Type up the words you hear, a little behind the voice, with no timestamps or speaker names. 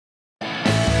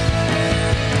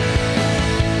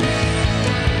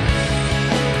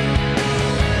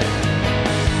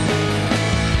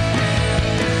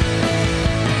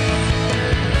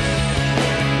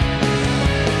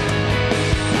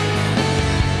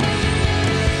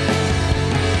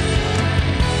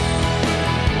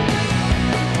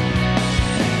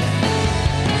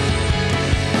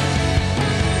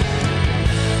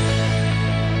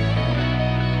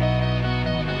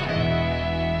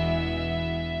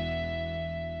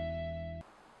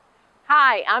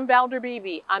Hi, I'm Valder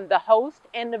Beebe. I'm the host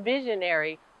and the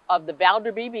visionary of the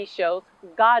Valder Beebe Show's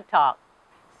God Talk.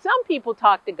 Some people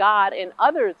talk to God and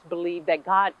others believe that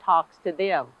God talks to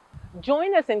them.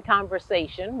 Join us in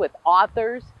conversation with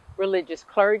authors, religious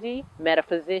clergy,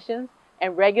 metaphysicians,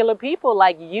 and regular people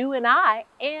like you and I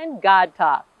and God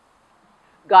Talk.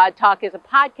 God Talk is a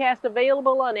podcast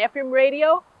available on FM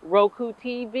radio, Roku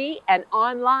TV, and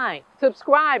online.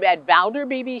 Subscribe at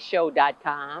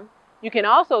ValderBeebeShow.com. You can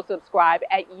also subscribe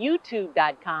at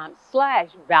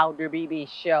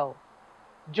YouTube.com/ValderBeebeShow.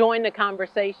 Join the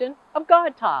conversation of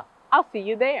God Talk. I'll see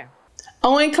you there.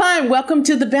 Owen Klein, welcome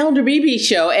to the Valder Beebe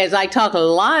Show as I talk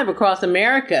live across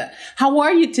America. How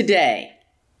are you today?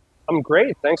 I'm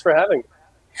great. Thanks for having me.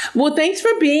 Well, thanks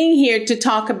for being here to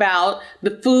talk about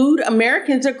the food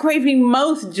Americans are craving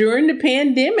most during the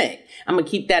pandemic. I'm going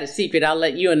to keep that a secret. I'll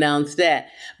let you announce that.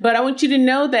 But I want you to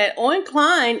know that Owen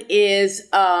Klein is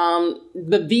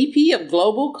the VP of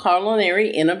Global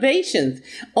Culinary Innovations.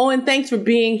 Owen, thanks for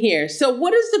being here. So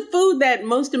what is the food that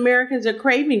most Americans are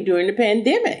craving during the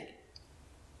pandemic?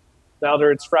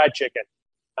 Valder, it's fried chicken.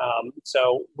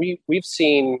 So we've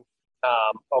seen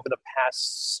over the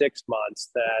past 6 months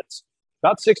that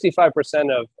about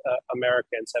 65% of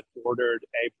Americans have ordered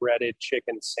a breaded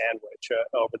chicken sandwich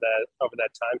over that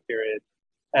time period,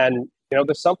 and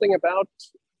there's something about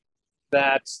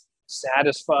that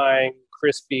satisfying,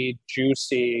 crispy,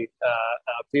 juicy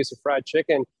piece of fried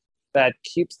chicken that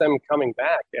keeps them coming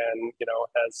back, and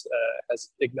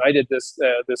has ignited this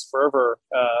fervor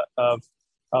of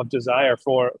desire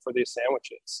for these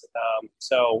sandwiches.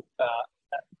 So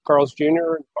Carl's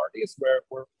Jr. and parties,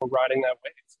 we're riding that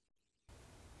wave.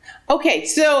 Okay,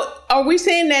 so are we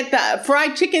saying that the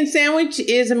fried chicken sandwich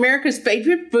is America's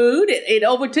favorite food? It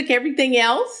overtook everything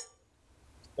else?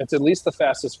 It's at least the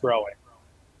fastest growing.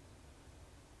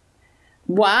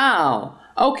 Wow.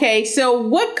 Okay, so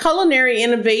what culinary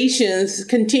innovations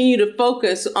continue to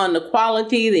focus on the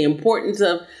quality, the importance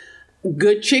of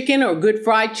good chicken or good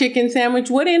fried chicken sandwich?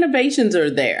 What innovations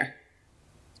are there?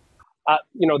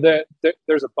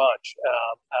 There's a bunch,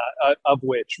 of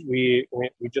which we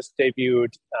just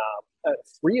debuted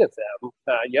 3 of them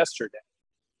yesterday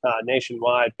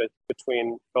nationwide, but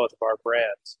between both of our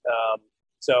brands.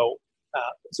 So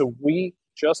we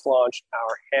just launched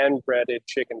our hand-breaded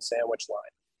chicken sandwich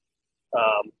line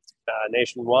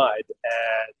nationwide,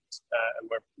 and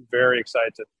we're very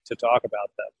excited to talk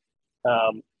about them.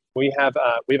 We have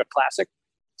a classic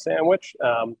sandwich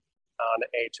on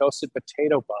a toasted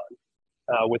potato bun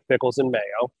with pickles and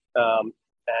mayo,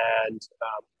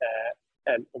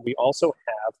 and we also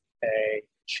have a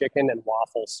chicken and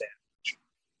waffle sandwich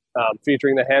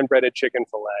featuring the hand-breaded chicken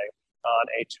fillet on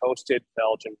a toasted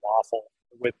Belgian waffle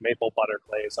with maple butter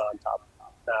glaze on top.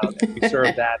 And we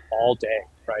serve that all day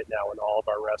right now in all of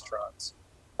our restaurants,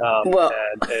 and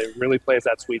it really plays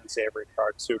that sweet and savory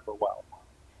card super well.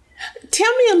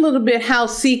 Tell me a little bit how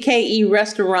CKE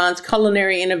Restaurants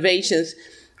Culinary Innovations,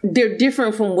 they're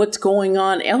different from what's going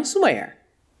on elsewhere.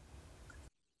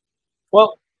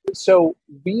 Well, so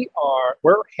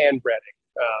we're hand breading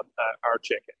our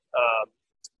chicken,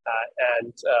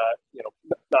 and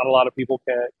not a lot of people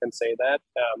can say that.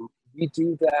 We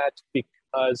do that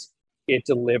because it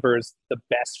delivers the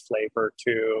best flavor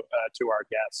to our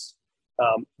guests.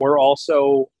 We're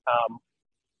also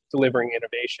delivering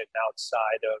innovation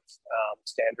outside of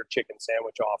standard chicken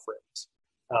sandwich offerings.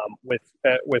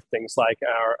 With things like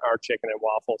our chicken and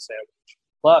waffle sandwich.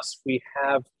 Plus, we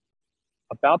have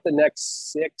about the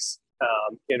next 6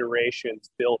 iterations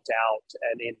built out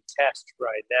and in test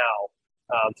right now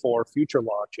for future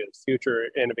launches, future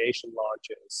innovation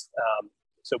launches.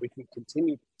 So we can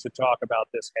continue to talk about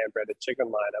this hand-breaded chicken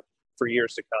lineup for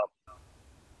years to come.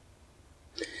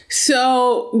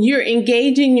 So you're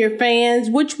engaging your fans.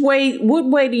 What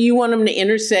way do you want them to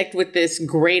intersect with this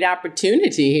great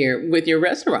opportunity here with your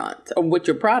restaurant or with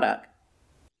your product?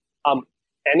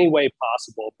 Any way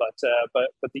possible, but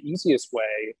the easiest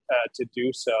way to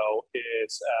do so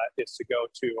is to go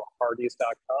to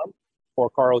Hardee's.com or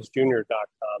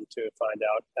CarlsJr.com to find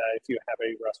out if you have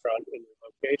a restaurant in your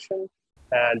location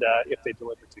and if they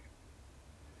deliver to you.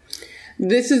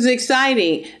 This is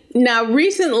exciting. Now,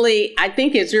 recently, I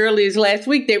think as early as last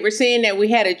week, they were saying that we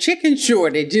had a chicken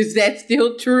shortage. Is that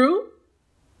still true?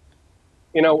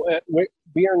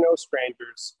 We are no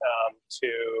strangers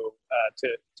to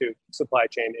supply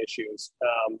chain issues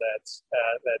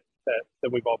that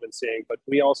we've all been seeing. But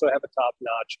we also have a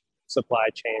top-notch supply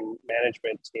chain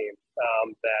management team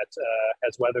that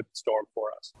has weathered the storm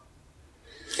for us.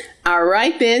 All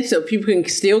right, then, so people can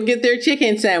still get their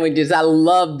chicken sandwiches. I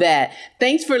love that.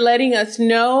 Thanks for letting us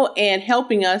know and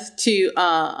helping us to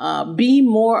be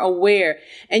more aware.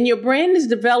 And your brand is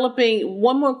developing,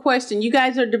 one more question, you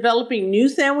guys are developing new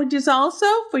sandwiches also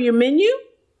for your menu?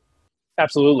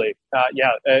 Absolutely.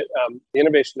 The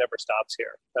innovation never stops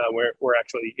here. We're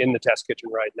actually in the test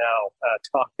kitchen right now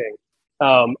talking.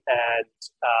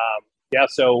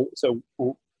 So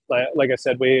like I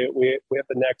said, we have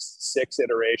the next 6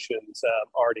 iterations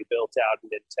already built out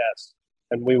and in test,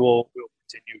 and we will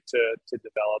continue to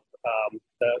develop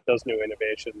those new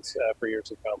innovations for years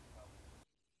to come.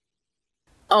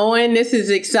 Owen, this is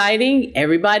exciting.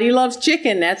 Everybody loves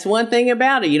chicken. That's one thing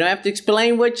about it. You don't have to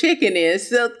explain what chicken is.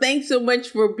 So thanks so much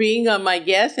for being on my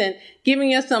guest and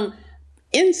giving us some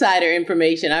insider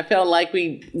information. I felt like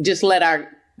we just let our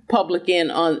public in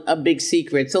on a big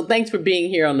secret. So thanks for being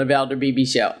here on the Valder Beebe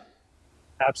Show.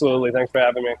 Absolutely. Thanks for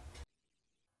having me.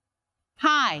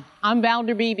 Hi, I'm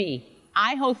Valder Beebe.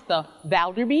 I host the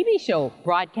Valder Beebe Show,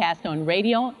 broadcast on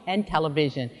radio and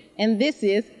television. And this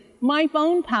is my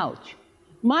phone pouch.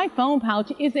 My phone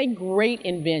pouch is a great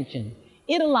invention.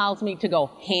 It allows me to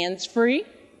go hands-free,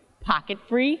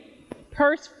 pocket-free,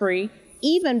 purse-free,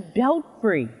 even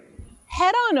belt-free.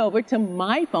 Head on over to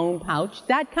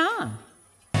myphonepouch.com.